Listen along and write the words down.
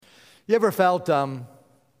You ever felt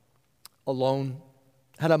alone?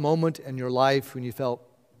 Had a moment in your life when you felt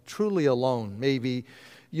truly alone? Maybe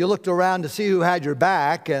you looked around to see who had your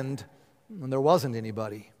back and there wasn't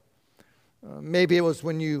anybody. Maybe it was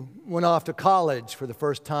when you went off to college for the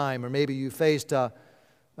first time, or maybe you faced a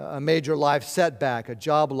major life setback, a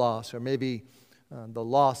job loss, or maybe the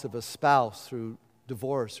loss of a spouse through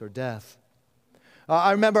divorce or death.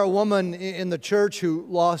 I remember a woman in the church who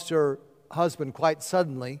lost her husband quite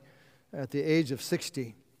suddenly at the age of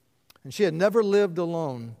 60. And she had never lived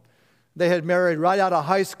alone. They had married right out of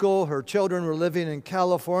high school. Her children were living in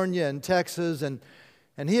California and Texas, and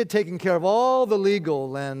he had taken care of all the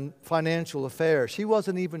legal and financial affairs. She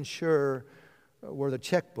wasn't even sure where the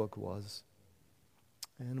checkbook was.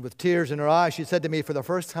 And with tears in her eyes, she said to me, "For the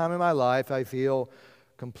first time in my life, I feel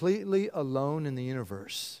completely alone in the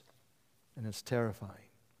universe, and it's terrifying."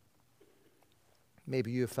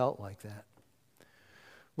 Maybe you felt like that.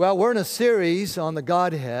 Well, we're in a series on the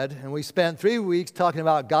Godhead, and we spent 3 weeks talking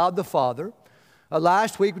about God the Father.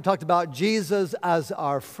 Last week we talked about Jesus as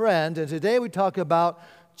our friend, and today we talk about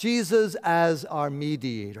Jesus as our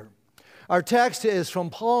mediator. Our text is from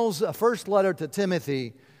Paul's first letter to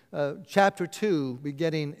Timothy, chapter 2,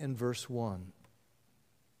 beginning in verse 1.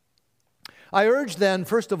 "I urge then,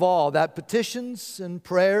 first of all, that petitions and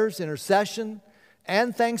prayers, intercession,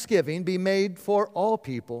 and thanksgiving be made for all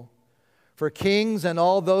people, for kings and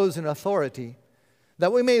all those in authority,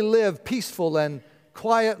 that we may live peaceful and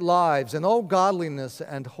quiet lives in all godliness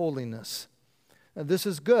and holiness. And this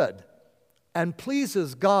is good and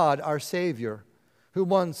pleases God our Savior, who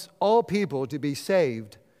wants all people to be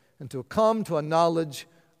saved and to come to a knowledge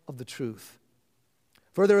of the truth.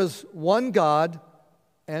 For there is one God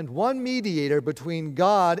and one mediator between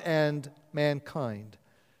God and mankind,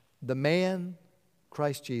 the man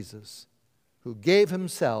Christ Jesus, who gave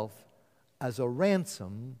himself as a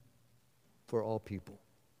ransom for all people."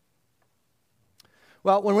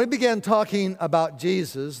 Well, when we begin talking about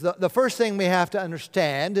Jesus, the first thing we have to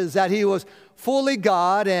understand is that he was fully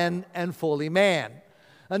God and fully man.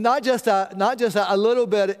 And not just a little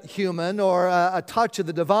bit human or a touch of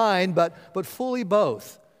the divine, but fully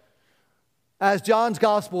both. As John's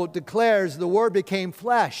gospel declares, the Word became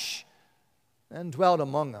flesh and dwelt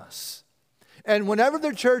among us. And whenever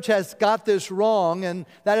the church has got this wrong, and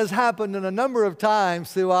that has happened in a number of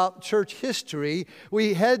times throughout church history,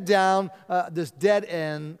 we head down this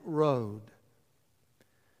dead-end road.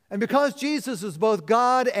 And because Jesus is both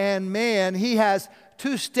God and man, he has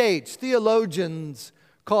two states. Theologians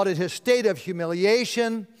called it his state of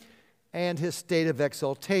humiliation and his state of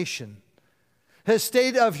exaltation. His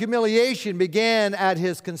state of humiliation began at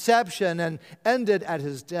his conception and ended at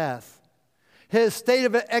his death. His state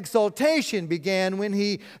of exaltation began when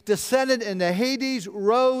he descended into Hades,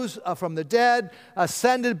 rose from the dead,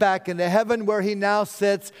 ascended back into heaven, where he now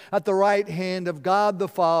sits at the right hand of God the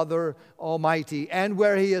Father Almighty, and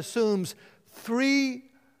where he assumes three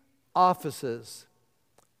offices: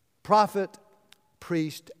 prophet,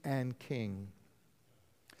 priest, and king.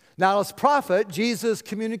 Now, as prophet, Jesus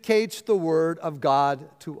communicates the word of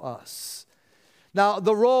God to us. Now,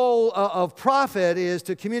 the role of prophet is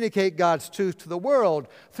to communicate God's truth to the world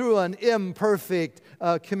through an imperfect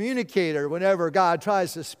communicator. Whenever God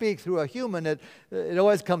tries to speak through a human, it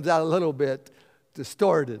always comes out a little bit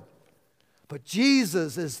distorted. But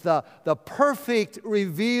Jesus is the perfect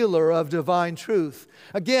revealer of divine truth.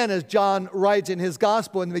 Again, as John writes in his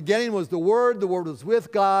gospel, in the beginning was the Word was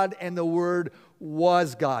with God, and the Word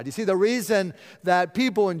was God. You see, the reason that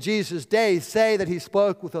people in Jesus' day say that he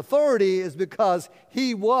spoke with authority is because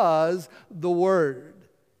he was the Word.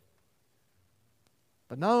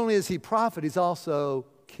 But not only is he prophet, he's also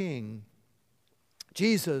king.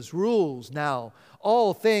 Jesus rules now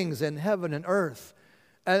all things in heaven and earth.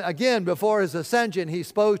 And again, before his ascension, he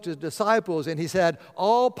spoke to his disciples and he said,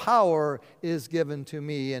 "All power is given to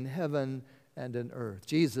me in heaven and in earth."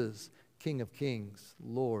 Jesus, King of kings,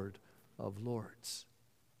 Lord of lords.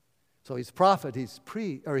 So he's prophet, he's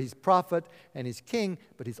prophet and he's king,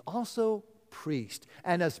 but he's also priest.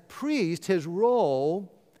 And as priest, his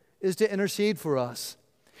role is to intercede for us.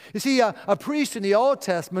 You see, a priest in the Old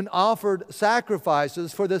Testament offered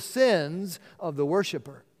sacrifices for the sins of the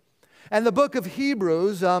worshiper. And the book of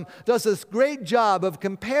Hebrews does this great job of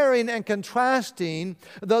comparing and contrasting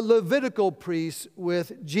the Levitical priests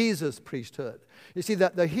with Jesus' priesthood. You see,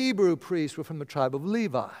 that the Hebrew priests were from the tribe of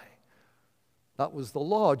Levi. That was the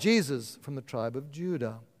law. Jesus from the tribe of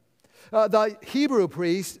Judah. The Hebrew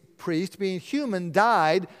priest, being human,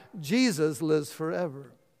 died. Jesus lives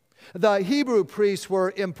forever. The Hebrew priests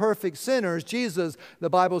were imperfect sinners. Jesus, the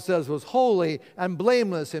Bible says, was holy and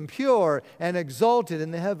blameless and pure and exalted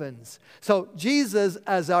in the heavens. So Jesus,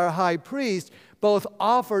 as our high priest, both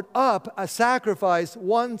offered up a sacrifice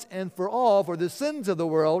once and for all for the sins of the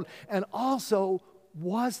world, and also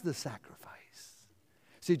was the sacrifice.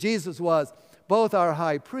 See, Jesus was both our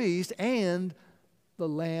high priest and the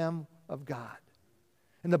Lamb of God.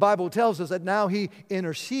 And the Bible tells us that now he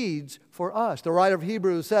intercedes for us. The writer of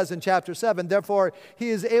Hebrews says in chapter 7, therefore he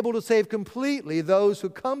is able to save completely those who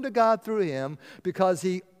come to God through him, because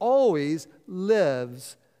he always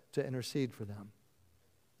lives to intercede for them.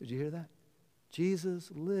 Did you hear that?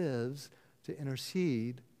 Jesus lives to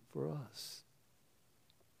intercede for us.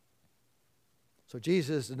 So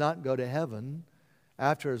Jesus did not go to heaven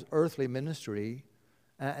after his earthly ministry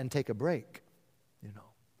and take a break.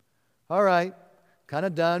 All right. Kind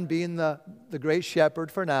of done being the great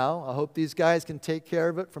shepherd for now. I hope these guys can take care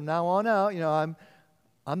of it from now on out.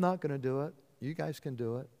 I'm not going to do it. You guys can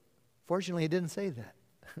do it. Fortunately, he didn't say that.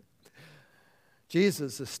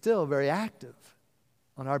 Jesus is still very active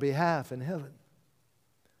on our behalf in heaven.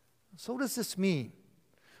 So what does this mean?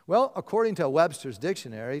 Well, according to Webster's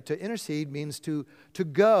dictionary, to intercede means to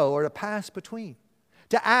go or to pass between.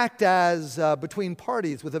 To act as between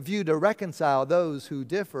parties with a view to reconcile those who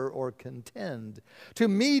differ or contend. To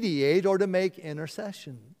mediate or to make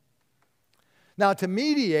intercession. Now, to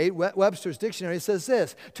mediate, Webster's dictionary says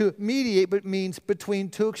this. To mediate means between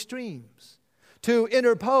two extremes. To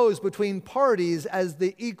interpose between parties as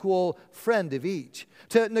the equal friend of each.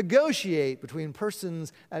 To negotiate between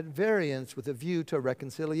persons at variance with a view to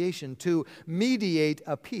reconciliation. To mediate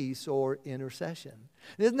a peace or intercession.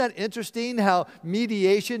 Isn't that interesting how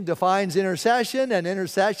mediation defines intercession, and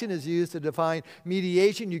intercession is used to define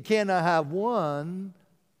mediation? You cannot have one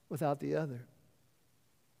without the other.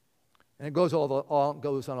 And it goes on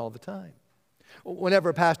all the time.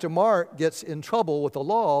 Whenever Pastor Mark gets in trouble with the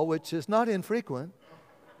law, which is not infrequent,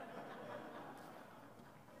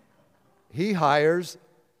 he hires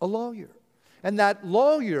a lawyer. And that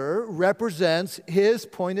lawyer represents his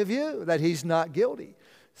point of view, that he's not guilty.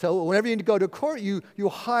 So whenever you need to go to court, you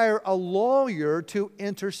hire a lawyer to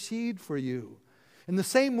intercede for you. In the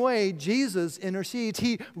same way, Jesus intercedes.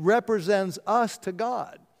 He represents us to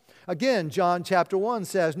God. Again, John chapter 1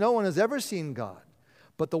 says, no one has ever seen God,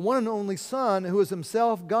 but the one and only Son, who is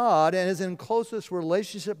himself God and is in closest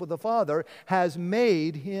relationship with the Father, has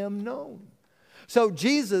made him known. So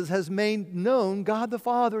Jesus has made known God the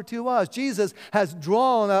Father to us. Jesus has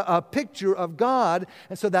drawn a picture of God,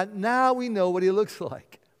 and so that now we know what he looks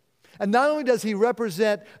like. And not only does he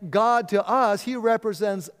represent God to us, he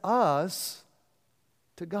represents us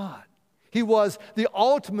to God. He was the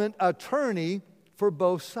ultimate attorney for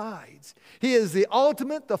both sides. He is the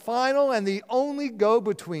ultimate, the final, and the only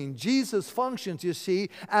go-between. Jesus functions, you see,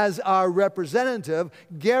 as our representative,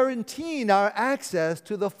 guaranteeing our access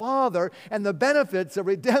to the Father and the benefits of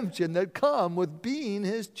redemption that come with being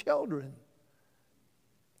his children.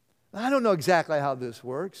 I don't know exactly how this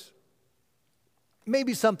works.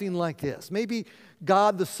 Maybe something like this. Maybe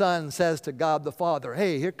God the Son says to God the Father,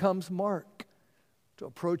 hey, here comes Mark to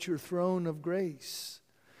approach your throne of grace.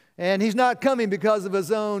 And he's not coming because of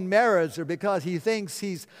his own merits or because he thinks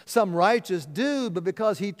he's some righteous dude, but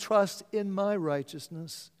because he trusts in my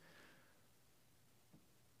righteousness.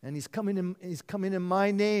 And he's coming in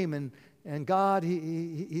my name. And God,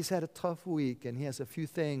 he's had a tough week, and he has a few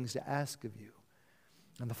things to ask of you.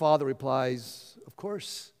 And the Father replies, of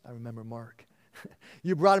course, I remember Mark.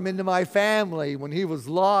 You brought him into my family when he was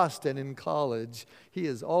lost and in college. He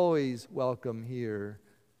is always welcome here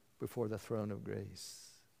before the throne of grace.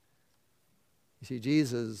 You see,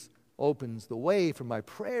 Jesus opens the way for my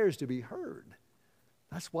prayers to be heard.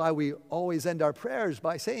 That's why we always end our prayers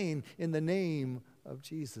by saying, in the name of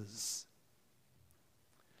Jesus.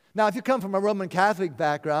 Now, if you come from a Roman Catholic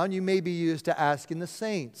background, you may be used to asking the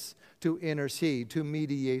saints to intercede, to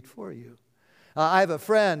mediate for you. I have a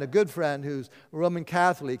friend, a good friend, who's Roman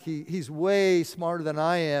Catholic. He's way smarter than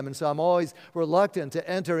I am, and so I'm always reluctant to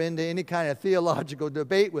enter into any kind of theological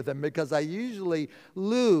debate with him because I usually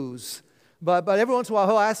lose. But every once in a while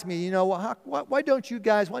he'll ask me, why don't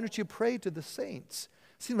you pray to the saints?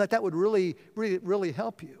 It seems like that would really, really, really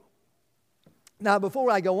help you. Now, before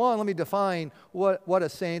I go on, let me define what a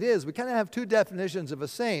saint is. We kind of have two definitions of a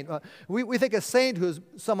saint. We think a saint who's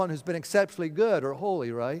someone who's been exceptionally good or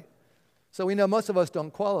holy, right? So we know most of us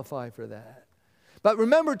don't qualify for that. But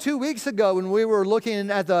remember 2 weeks ago when we were looking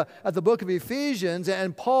at the book of Ephesians,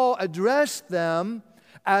 and Paul addressed them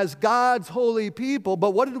as God's holy people.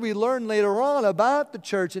 But what did we learn later on about the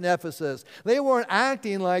church in Ephesus? They weren't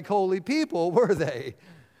acting like holy people, were they?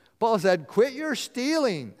 Paul said, quit your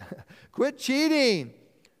stealing, quit cheating,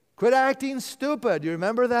 quit acting stupid. Do you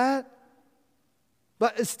remember that?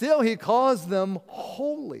 But still, he calls them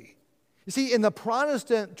holy. You see, in the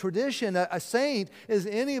Protestant tradition, a saint is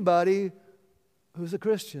anybody who's a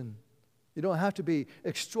Christian. You don't have to be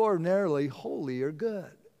extraordinarily holy or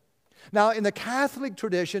good. Now, in the Catholic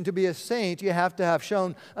tradition, to be a saint, you have to have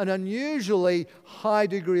shown an unusually high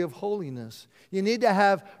degree of holiness. You need to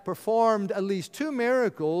have performed at least 2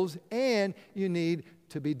 miracles, and you need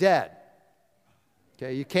to be dead.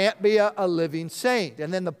 Okay, you can't be a living saint.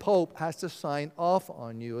 And then the Pope has to sign off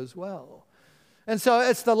on you as well. And so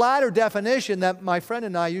it's the latter definition that my friend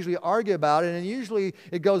and I usually argue about, and usually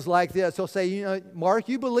it goes like this. He'll say, you know, Mark,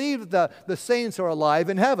 you believe the saints are alive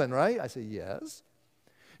in heaven, right? I say, yes.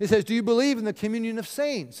 He says, do you believe in the communion of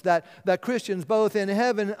saints, that Christians both in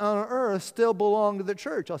heaven and on earth still belong to the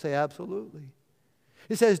church? I'll say, absolutely.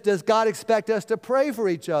 He says, does God expect us to pray for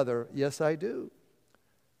each other? Yes, I do.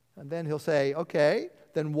 And then he'll say, okay,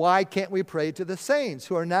 then why can't we pray to the saints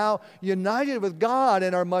who are now united with God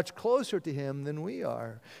and are much closer to Him than we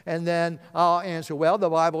are? And then I'll answer, well, the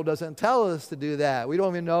Bible doesn't tell us to do that. We don't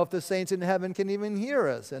even know if the saints in heaven can even hear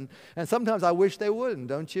us. And sometimes I wish they wouldn't,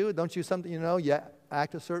 don't you? Don't you something, you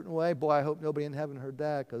act a certain way? Boy, I hope nobody in heaven heard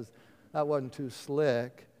that, because that wasn't too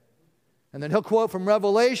slick. And then he'll quote from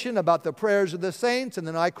Revelation about the prayers of the saints, and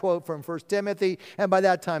then I quote from 1 Timothy, and by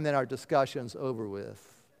that time, then our discussion's over with.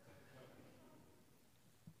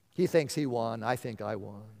 He thinks he won. I think I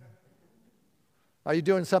won. Are you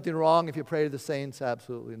doing something wrong if you pray to the saints?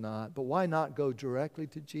 Absolutely not. But why not go directly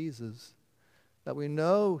to Jesus, that we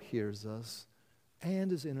know hears us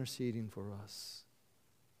and is interceding for us?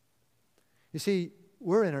 You see,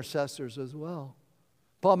 we're intercessors as well.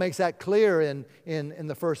 Paul makes that clear in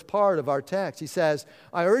the first part of our text. He says,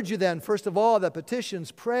 I urge you then, first of all, that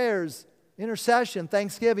petitions, prayers, intercession,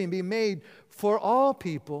 thanksgiving be made for all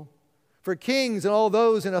people, for kings and all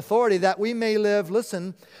those in authority, that we may live,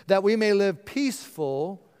 listen, that we may live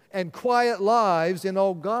peaceful and quiet lives in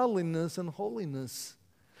all godliness and holiness.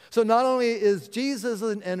 So not only is Jesus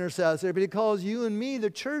an intercessor, but he calls you and me, the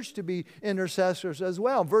church, to be intercessors as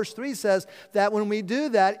well. Verse 3 says that when we do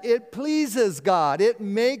that, it pleases God. It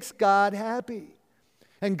makes God happy.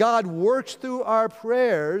 And God works through our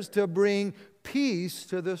prayers to bring peace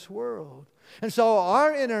to this world. And so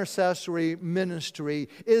our intercessory ministry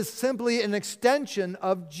is simply an extension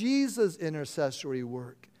of Jesus' intercessory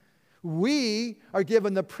work. We are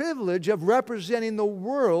given the privilege of representing the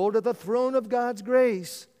world at the throne of God's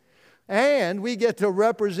grace. And we get to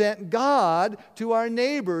represent God to our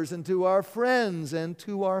neighbors and to our friends and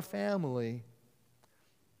to our family.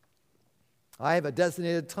 I have a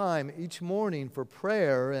designated time each morning for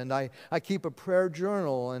prayer, and I keep a prayer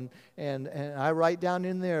journal, and I write down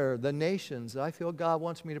in there the nations I feel God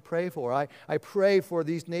wants me to pray for. I pray for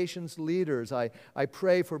these nations' leaders. I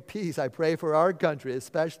pray for peace. I pray for our country,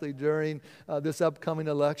 especially during this upcoming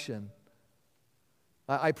election.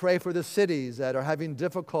 I pray for the cities that are having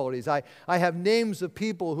difficulties. I have names of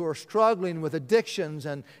people who are struggling with addictions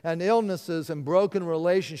and illnesses and broken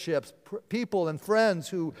relationships, people and friends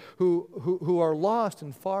who are lost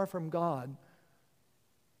and far from God.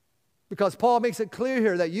 Because Paul makes it clear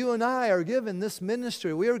here that you and I are given this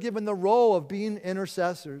ministry. We are given the role of being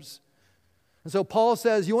intercessors. And so Paul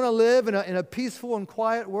says, you want to live in a peaceful and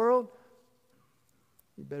quiet world?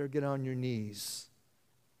 You better get on your knees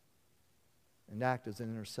and act as an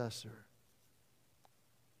intercessor.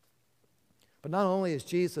 But not only is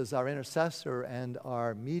Jesus our intercessor and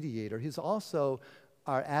our mediator, he's also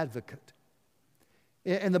our advocate.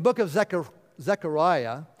 In the book of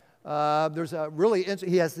Zechariah, there's a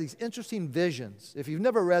he has these interesting visions. If you've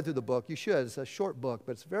never read through the book, you should. It's a short book,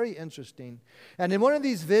 but it's very interesting. And in one of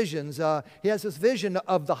these visions, he has this vision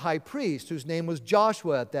of the high priest, whose name was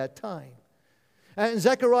Joshua at that time. And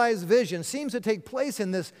Zechariah's vision seems to take place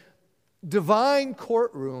in this divine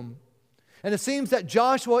courtroom. And it seems that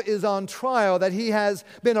Joshua is on trial, that he has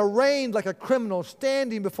been arraigned like a criminal,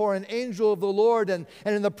 standing before an angel of the Lord, and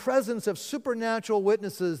in the presence of supernatural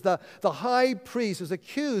witnesses. The high priest is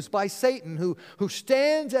accused by Satan, who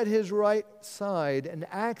stands at his right side and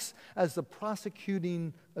acts as the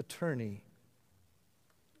prosecuting attorney.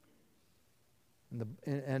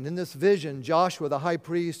 And in this vision, Joshua, the high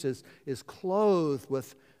priest, is clothed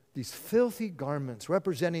with these filthy garments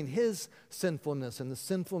representing his sinfulness and the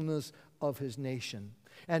sinfulness of his nation.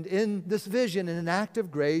 And in this vision, in an act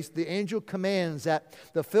of grace, the angel commands that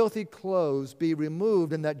the filthy clothes be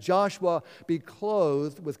removed and that Joshua be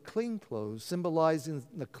clothed with clean clothes, symbolizing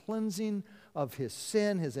the cleansing of his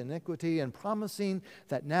sin, his iniquity, and promising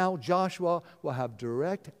that now Joshua will have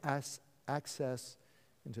direct access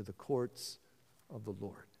into the courts of the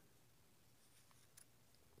Lord.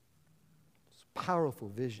 It's a powerful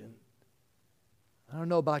vision. I don't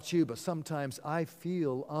know about you, but sometimes I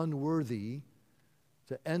feel unworthy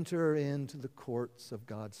to enter into the courts of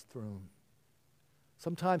God's throne.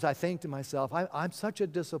 Sometimes I think to myself, I'm such a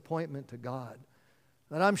disappointment to God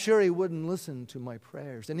that I'm sure He wouldn't listen to my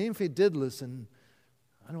prayers. And even if He did listen,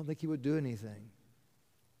 I don't think He would do anything.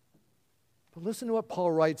 But listen to what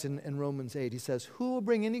Paul writes in Romans 8. He says, "Who will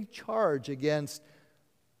bring any charge against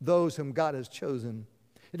those whom God has chosen?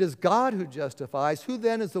 It is God who justifies. Who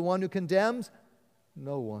then is the one who condemns?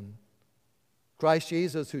 No one. Christ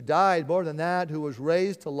Jesus, who died, more than that, who was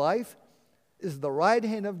raised to life, is the right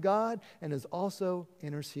hand of God and is also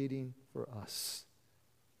interceding for us."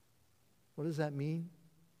 What does that mean?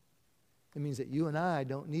 It means that you and I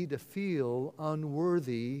don't need to feel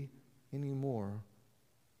unworthy anymore.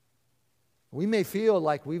 We may feel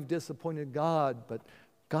like we've disappointed God, but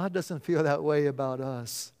God doesn't feel that way about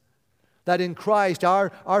us. That in Christ,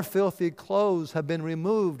 our filthy clothes have been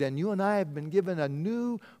removed, and you and I have been given a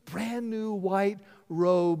new, brand new white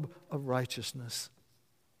robe of righteousness.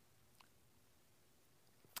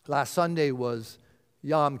 Last Sunday was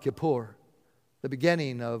Yom Kippur, the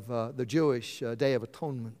beginning of the Jewish Day of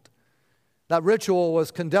Atonement. That ritual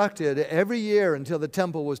was conducted every year until the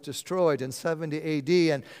temple was destroyed in 70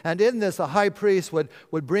 A.D. And in this, a high priest would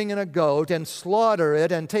bring in a goat and slaughter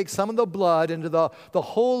it and take some of the blood into the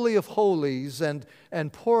Holy of Holies and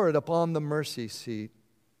pour it upon the mercy seat.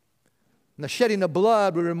 And the shedding of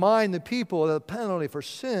blood would remind the people that the penalty for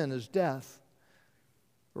sin is death.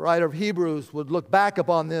 The writer of Hebrews would look back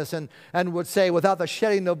upon this and would say, without the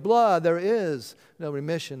shedding of blood, there is no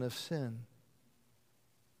remission of sin.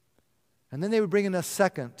 And then they would bring in a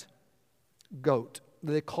second goat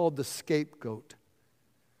that they called the scapegoat.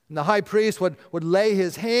 And the high priest would lay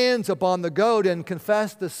his hands upon the goat and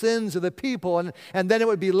confess the sins of the people, and then it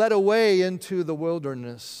would be led away into the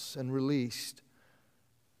wilderness and released.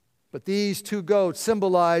 But these two goats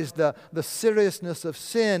symbolized the seriousness of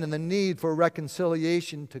sin and the need for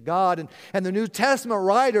reconciliation to God. And the New Testament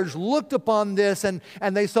writers looked upon this and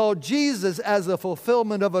they saw Jesus as the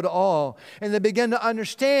fulfillment of it all. And they began to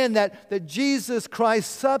understand that Jesus Christ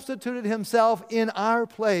substituted Himself in our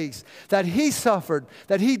place, that He suffered,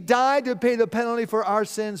 that He died to pay the penalty for our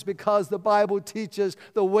sins, because the Bible teaches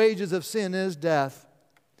the wages of sin is death.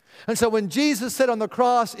 And so when Jesus said on the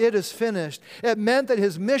cross, "It is finished," it meant that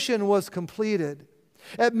His mission was completed.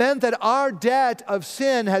 It meant that our debt of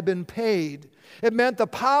sin had been paid. It meant the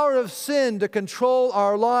power of sin to control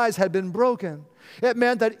our lives had been broken. It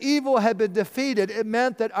meant that evil had been defeated. It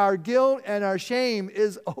meant that our guilt and our shame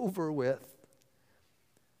is over with.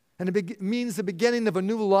 And it means the beginning of a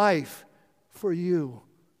new life for you,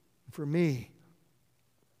 for me.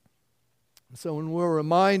 So when we're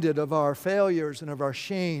reminded of our failures and of our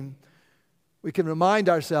shame, we can remind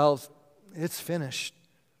ourselves, it's finished.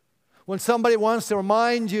 When somebody wants to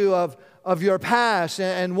remind you of your past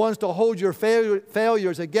and wants to hold your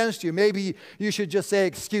failures against you, maybe you should just say,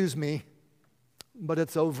 "Excuse me, but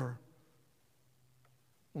it's over."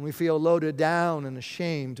 When we feel loaded down and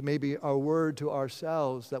ashamed, maybe our word to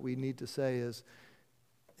ourselves that we need to say is,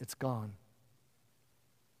 "It's gone."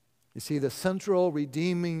 You see, the central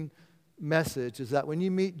redeeming message is that when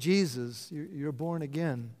you meet Jesus, you're born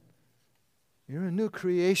again. You're a new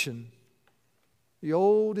creation. The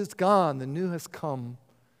old is gone, the new has come.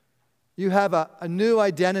 You have a new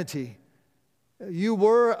identity. You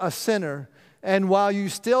were a sinner, and while you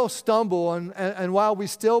still stumble and while we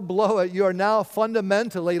still blow it, you are now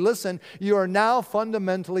fundamentally, listen, you are now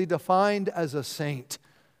fundamentally defined as a saint.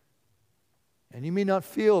 And you may not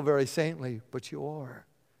feel very saintly, but you are.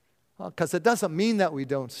 Because it doesn't mean that we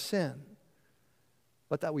don't sin,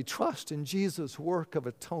 but that we trust in Jesus' work of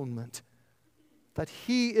atonement, that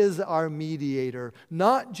He is our mediator,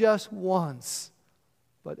 not just once,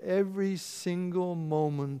 but every single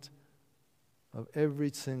moment of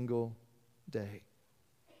every single day.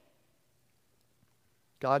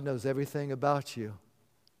 God knows everything about you.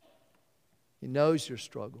 He knows your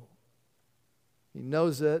struggle. He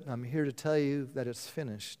knows it, and I'm here to tell you that it's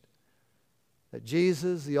finished. That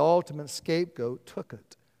Jesus, the ultimate scapegoat, took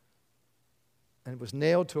it and was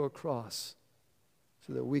nailed to a cross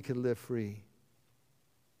so that we could live free.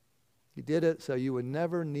 He did it so you would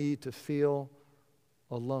never need to feel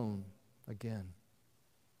alone again.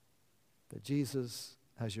 That Jesus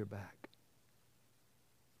has your back.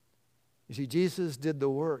 You see, Jesus did the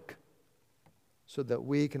work so that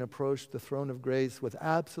we can approach the throne of grace with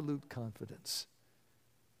absolute confidence.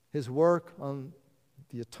 His work on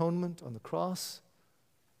the atonement on the cross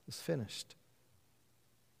is finished.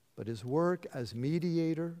 But his work as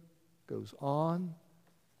mediator goes on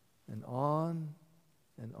and on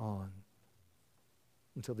and on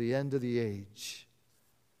until the end of the age,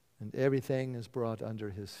 and everything is brought under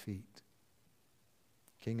his feet.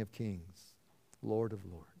 King of kings, Lord of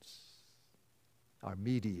lords, our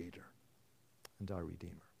mediator and our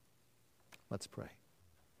Redeemer. Let's pray.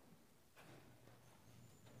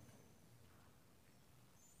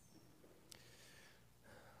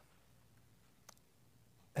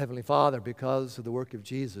 Heavenly Father, because of the work of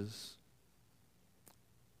Jesus,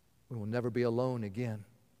 we will never be alone again.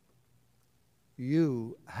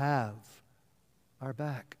 You have our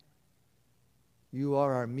back. You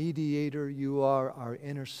are our mediator. You are our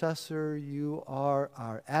intercessor. You are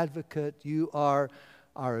our advocate. You are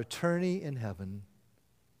our attorney in heaven,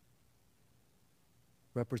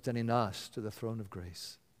 representing us to the throne of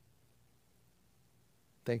grace.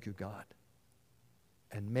 Thank you, God.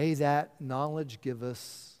 And may that knowledge give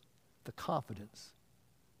us the confidence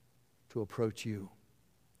to approach you,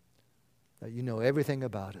 that you know everything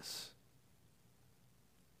about us,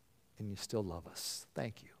 and you still love us.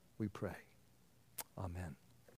 Thank you, we pray. Amen.